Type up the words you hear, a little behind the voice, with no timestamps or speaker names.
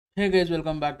Hey guys,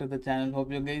 welcome back to the channel.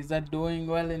 Hope you guys are doing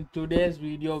well. In today's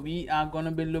video we are gonna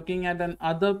be looking at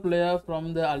another player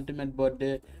from the ultimate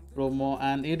birthday promo,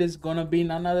 and it is gonna be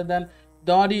none other than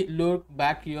DODI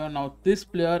LUKEBAKIO. Now this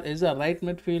player is a right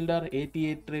midfielder,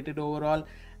 88 rated overall,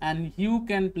 and you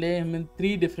can play him in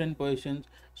 3 different positions.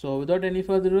 So without any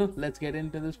further ado, let's get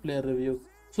into this player review.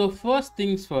 So first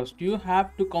things first, you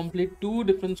have to complete 2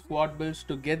 different squad builds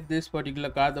to get this particular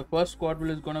card. The first squad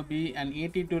build is going to be an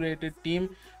 82 rated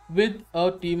team with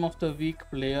a team of the week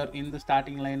player in the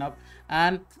starting lineup,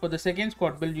 and for the second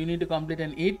squad build you need to complete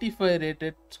an 85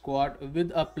 rated squad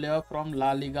with a player from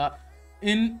La Liga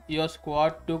in your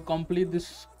squad to complete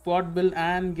this squad build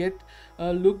and get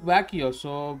a look back here.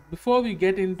 So before we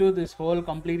get into this whole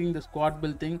completing the squad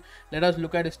build thing, let us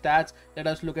look at his stats, let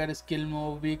us look at his skill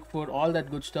move, weak foot, all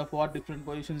that good stuff, what different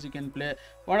positions he can play,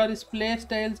 what are his play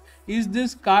styles. Is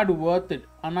this card worth it?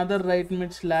 Another right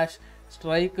mid slash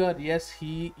striker, yes,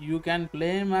 you can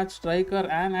play him at striker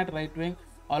and at right wing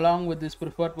along with this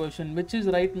preferred position which is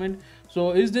right mid.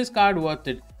 So is this card worth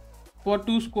it for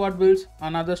 2 squad builds,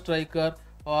 another striker,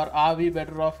 or are we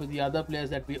better off with the other players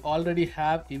that we already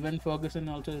have? Even Ferguson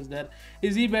also is there.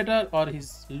 Is he better or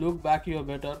is LUKEBAKIO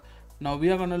better? Now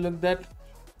we are going to look that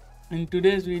in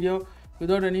today's video.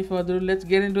 Without any further ado, let's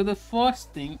get into the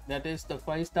first thing, that is the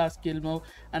 5-star skill move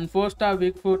and 4-star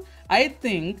weak foot. I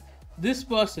think this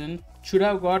person should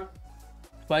have got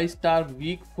 5-star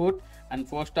weak foot and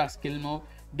 4-star skill move,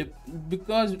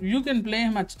 because you can play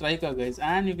him at striker, guys,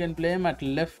 and you can play him at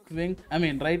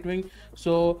right wing.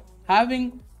 So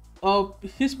having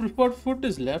his preferred foot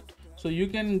is left, so you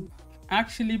can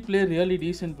actually play really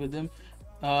decent with him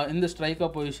in the striker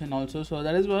position also. So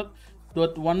that is what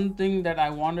one thing that I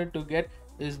wanted to get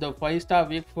is the 5-star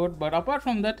weak foot. But apart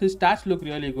from that, his stats look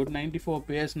really good: 94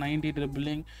 pace, 90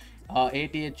 dribbling,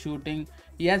 88 shooting.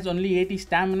 He has only 80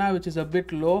 stamina, which is a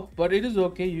bit low, but it is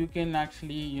okay. You can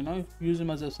actually use him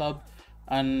as a sub,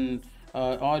 and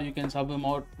or you can sub him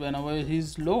out whenever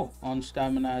he's low on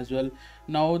stamina as well.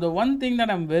 Now the one thing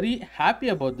that I'm very happy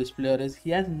about this player is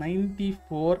he has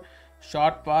 94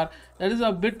 shot power. That is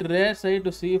a bit rare sight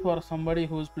to see for somebody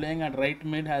who's playing at right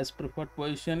mid as preferred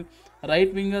position.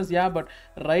 Right wingers, yeah, but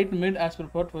right mid as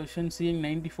preferred position, seeing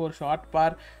 94 shot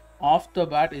power off the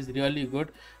bat is really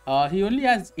good. He only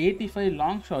has 85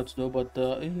 long shots though, but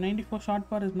 94 shot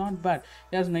power is not bad.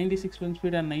 He has 96 sprint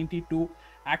speed and 92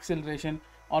 acceleration,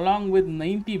 along with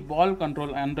 90 ball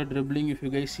control and the dribbling. If you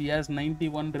guys see, he has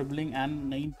 91 dribbling and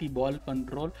 90 ball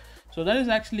control, so that is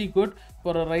actually good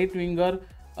for a right winger.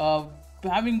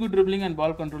 Having good dribbling and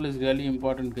ball control is really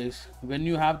important, guys. When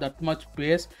you have that much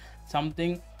pace,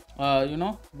 something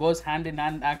goes hand in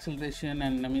hand. Acceleration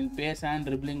and pace and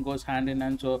dribbling goes hand in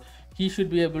hand, so he should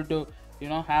be able to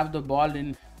have the ball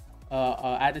in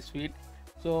at his feet.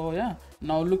 So yeah,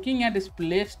 now looking at his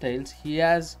play styles, he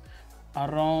has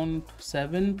around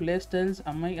 7 play styles.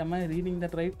 Am I reading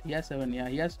that right? Yeah, 7. Yeah,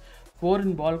 he has 4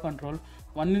 in ball control,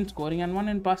 1 in scoring and 1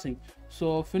 in passing.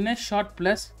 So finish shot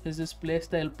plus is his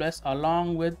playstyle plus,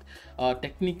 along with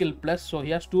technical plus. So he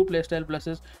has 2 playstyle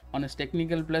pluses. One is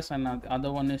technical plus and the other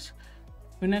one is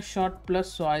finish shot plus.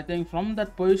 So I think from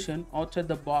that position outside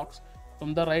the box,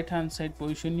 from the right hand side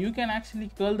position, you can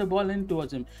actually curl the ball in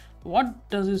towards him. What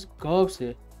does his curve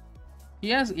say? He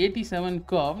has 87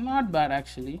 curve, not bad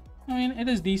actually. It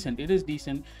is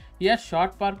decent. He has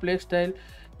short power playstyle.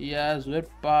 He has whip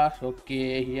pass.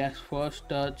 Okay, he has first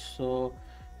touch. So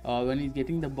when he's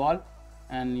getting the ball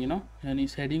and when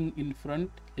he's heading in front,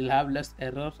 he'll have less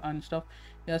errors and stuff.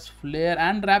 He has flair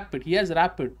and rapid. He has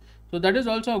rapid, so that is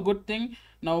also a good thing.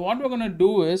 Now what we're gonna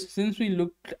do is, since we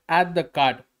looked at the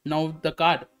card, now the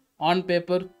card on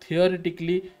paper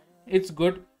theoretically it's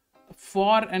good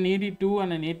for an 82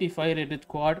 and an 85 rated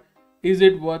squad. Is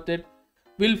it worth it?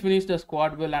 We'll finish the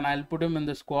squad build and I'll put him in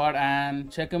the squad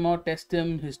and check him out, test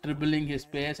him, his dribbling, his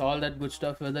pace, all that good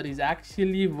stuff, whether he's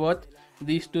actually worth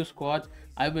these 2 squads.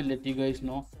 I will let you guys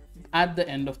know at the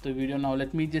end of the video. Now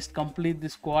let me just complete the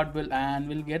squad build and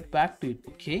we'll get back to it.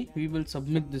 Okay, we will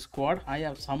submit the squad. I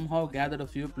have somehow gathered a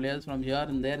few players from here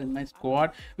and there in my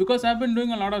squad, because I've been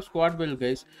doing a lot of squad build,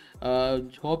 guys.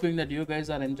 Hoping that you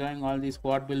guys are enjoying all these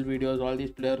squad build videos, all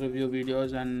these player review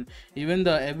videos, and even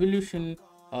the evolution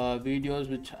videos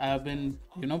which I have been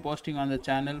posting on the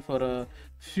channel for a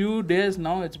few days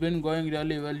now. It's been going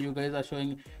really well. You guys are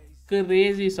showing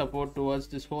crazy support towards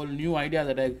this whole new idea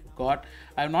that I got.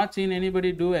 I've not seen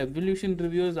anybody do evolution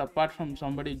reviews apart from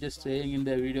somebody just saying in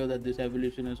their video that this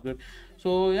evolution is good.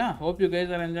 So yeah, hope you guys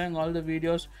are enjoying all the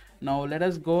videos. Now let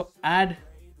us go add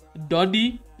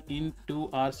DODI into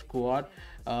our squad.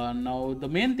 Now the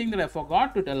main thing that I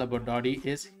forgot to tell about DODI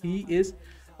is he is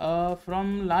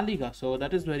from La Liga. So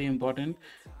that is very important.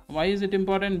 Why is it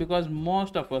important? Because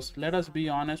most of us, let us be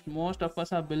honest, most of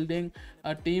us are building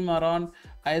a team around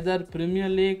either Premier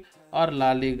League or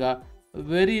La Liga.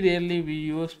 Very rarely we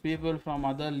use people from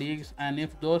other leagues, and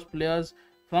if those players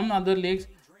from other leagues,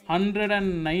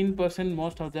 109%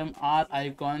 most of them are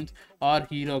icons or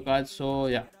hero cards. So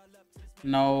yeah.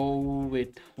 Now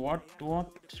wait,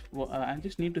 I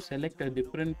just need to select a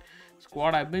different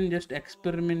squad. I've been just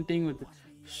experimenting with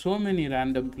so many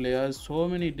random players, so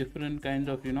many different kinds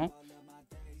of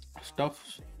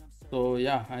stuff. So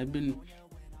yeah, I've been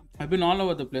all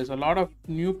over the place. A lot of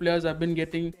new players I've been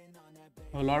getting,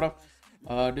 a lot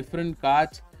of different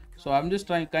cards. So I'm just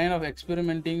trying kind of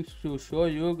experimenting to show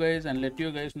you guys and let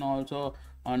you guys know also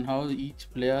on how each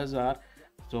players are.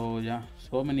 So yeah,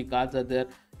 so many cards are there,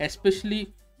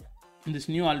 especially this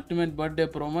new ultimate birthday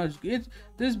promo.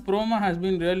 This promo has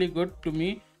been really good to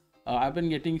me. I've been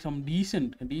getting some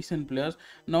decent players.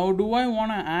 Now do I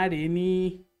want to add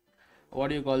any, what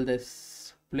do you call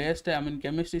this, play style, I mean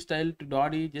chemistry style to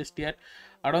DODI just yet?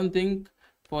 I don't think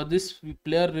for this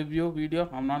player review video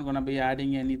I'm not gonna be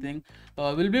adding anything.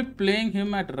 We'll be playing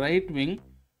him at right wing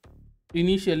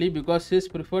initially because his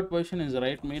preferred position is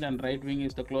right mid and right wing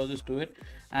is the closest to it,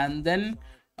 and then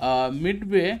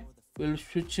midway we'll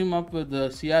switch him up with the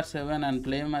CR7 and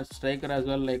play him as striker as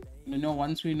well. Like,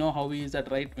 once we know how he is at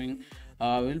right wing,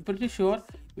 we're pretty sure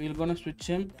we're gonna switch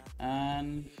him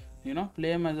and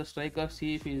play him as a striker,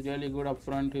 see if he's really good up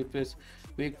front, if his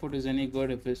weak foot is any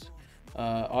good, if his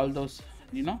all those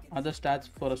other stats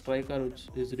for a striker which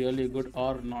is really good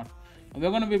or not. We're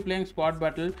going to be playing squad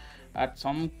battle at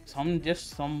some mode,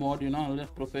 just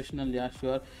professional, yeah,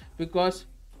 sure, because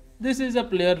this is a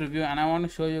player review and I want to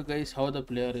show you guys how the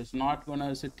player is. Not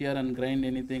gonna sit here and grind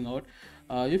anything out.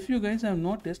 If you guys have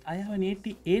noticed, I have an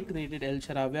 88 rated El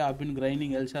Shaarawy. I've been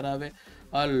grinding El Shaarawy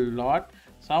a lot.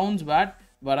 Sounds bad,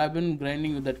 but I've been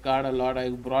grinding with that card a lot. I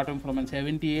brought him from a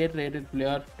 78 rated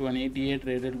player to an 88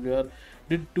 rated player.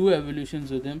 Did 2 evolutions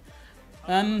with him,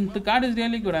 and the card is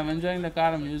really good. I'm enjoying the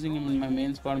card. I'm using him in my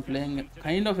main squad. I'm playing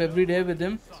kind of every day with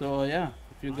him. So yeah,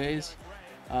 if you guys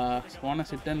want to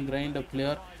sit and grind a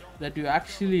player that you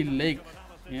actually like,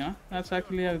 that's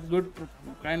actually a good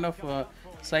kind of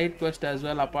side quest as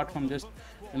well, apart from just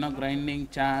grinding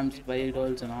champs,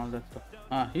 idols and all that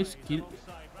stuff. His skill,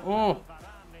 oh,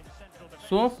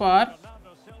 so far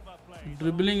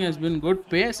dribbling has been good.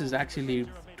 Pace is actually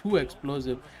too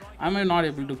explosive. I am not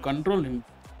able to control him.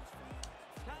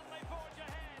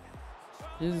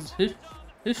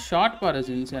 His shot bar is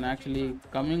insane actually,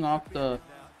 coming off the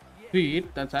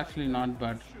feet. That's actually not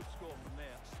bad.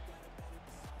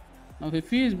 Now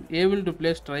if he is able to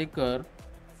play striker,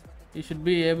 he should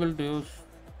be able to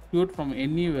shoot from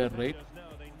anywhere, right?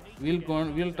 We'll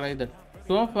try that.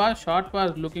 So far shot bar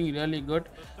is looking really good.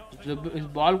 His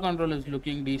ball control is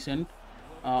looking decent.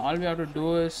 All we have to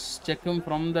do is check him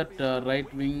from that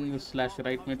right wing /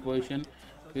 right mid position.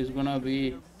 He's gonna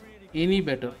be any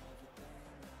better.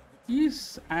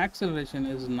 His acceleration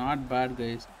is not bad,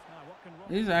 guys.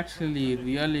 He's actually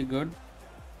really good.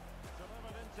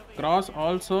 Cross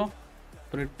also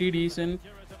pretty decent,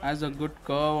 has a good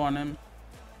curve on him.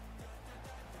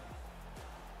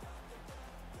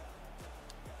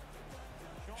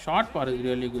 Shot bar is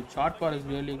really good.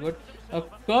 A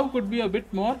curve could be a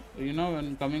bit more,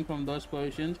 when coming from those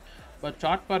positions, but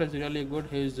shot bar is really good.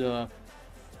 His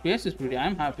pace is pretty.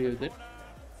 I'm happy with it.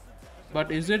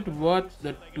 But is it worth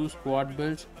the 2 squad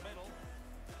builds?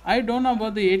 I don't know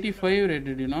about the 85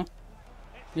 rated.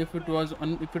 If it was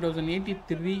an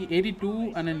 83,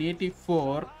 82 and an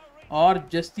 84, or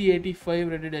just the 85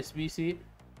 rated SBC,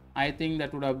 I think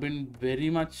that would have been very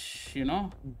much,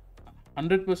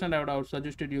 100% I would have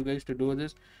suggested you guys to do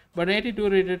this. But 82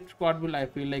 rated squad build, I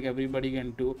feel like everybody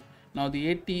can do. Now the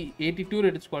 82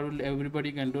 rated squad build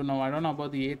everybody can do. Now I don't know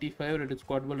about the 85 rated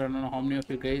squad build. I don't know how many of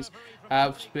you guys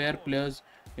have spare players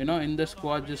in the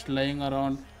squad just lying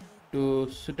around to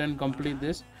sit and complete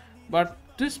this. But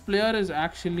this player is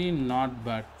actually not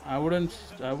bad. I wouldn't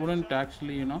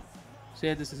actually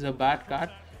say this is a bad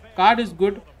card is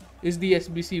good. Is the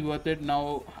SBC worth it?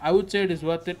 Now I would say it is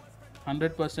worth it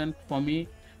 100% for me,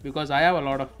 because I have a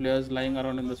lot of players lying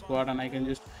around in the squad and I can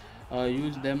just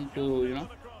use them to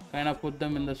kind of put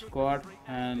them in the squad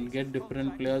and get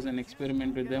different players and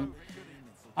experiment with them.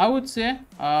 I would say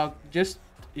just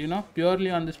purely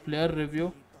on this player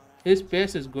review, his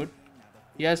pace is good.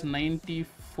 He has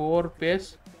 94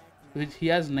 pace, which he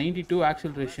has 92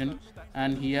 acceleration,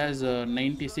 and he has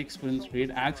 96 sprint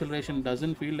speed. Acceleration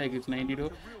doesn't feel like it's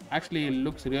 92. Actually it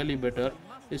looks really better.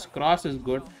 His cross is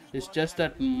good. It's just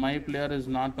that my player is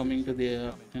not coming to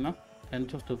the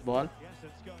hands of the ball.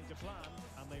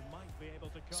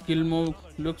 Skill move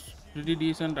looks pretty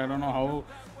decent. I don't know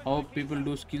how people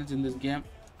do skills in this game,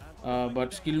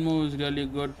 but skill move is really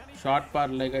good. Shot par,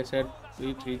 like I said,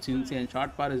 it's insane.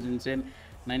 Shot par is insane.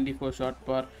 94 shot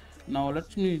par. Now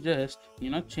let me just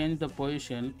change the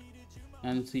position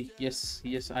and see.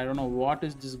 Yes, I don't know what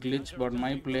is this glitch, but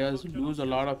my players lose a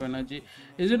lot of energy.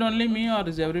 Is it only me, or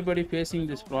is everybody facing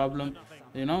this problem,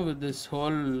 with this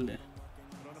whole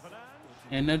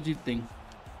energy thing?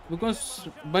 Because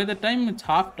by the time it's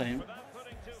half time,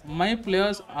 my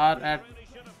players are at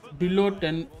below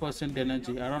 10%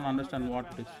 energy. I don't understand what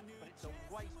it is.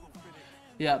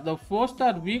 Yeah, the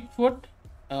 4-star weak foot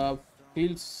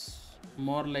feels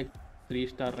more like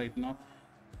 3-star right now.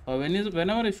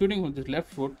 Whenever he's shooting with his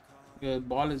left foot, the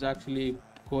ball is actually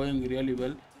going really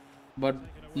well. But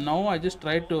now I just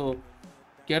try to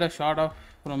get a shot off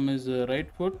from his right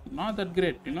foot. Not that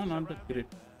great, not that great.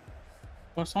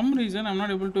 For some reason, I'm not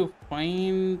able to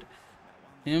find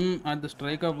him at the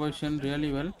striker position really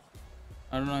well.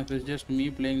 I don't know if it's just me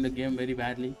playing the game very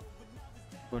badly.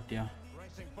 But yeah,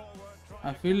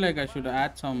 I feel like I should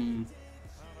add some,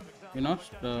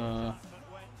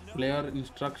 player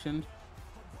instructions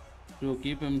to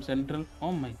keep him central.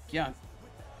 Oh my god.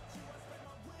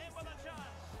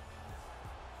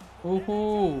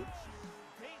 Oh,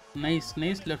 nice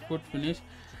left foot finish.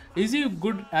 Is he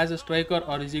good as a striker,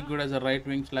 or is he good as a right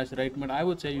wing / right mid? I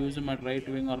would say use him at right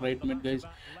wing or right mid, guys.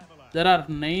 There are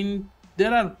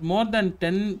more than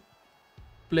 10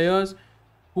 players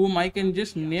whom I can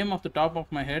just name off the top of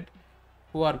my head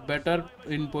who are better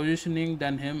in positioning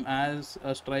than him as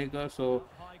a striker. So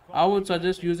I would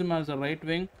suggest use him as a right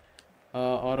wing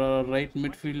or a right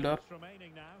midfielder.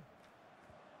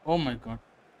 Oh my god.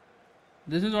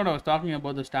 This is what I was talking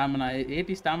about, the stamina.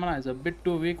 80 stamina is a bit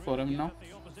too weak for him now.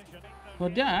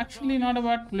 But yeah, actually not a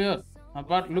bad player.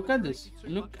 But look at this.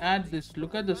 Look at the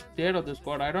state of the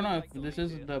squad. I don't know if this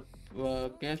is the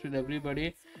case with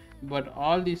everybody, but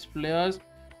all these players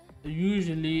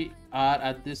usually are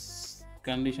at this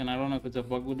condition. I don't know if it's a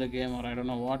bug with the game, or I don't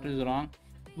know what is wrong.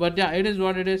 But yeah, it is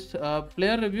what it is.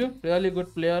 Player review, really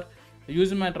good player.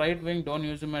 Use him at right wing, don't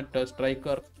use him at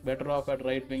striker. Better off at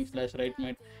right wing / right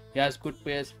mid. He has good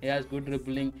pace, he has good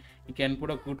dribbling, he can put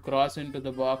a good cross into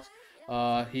the box.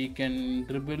 He can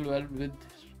dribble well with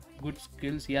good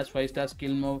skills. He has 5-star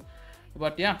skill move.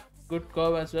 But yeah, good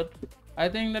curve as well. I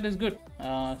think that is good.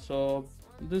 So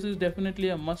this is definitely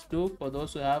a must do for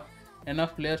those who have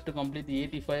enough players to complete the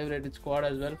 85 rated squad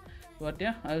as well. But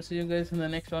yeah, I'll see you guys in the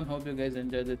next one. Hope you guys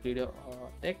enjoyed this video.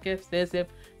 Take care, stay safe,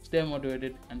 stay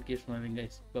motivated, and keep smiling,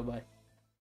 guys. Bye bye.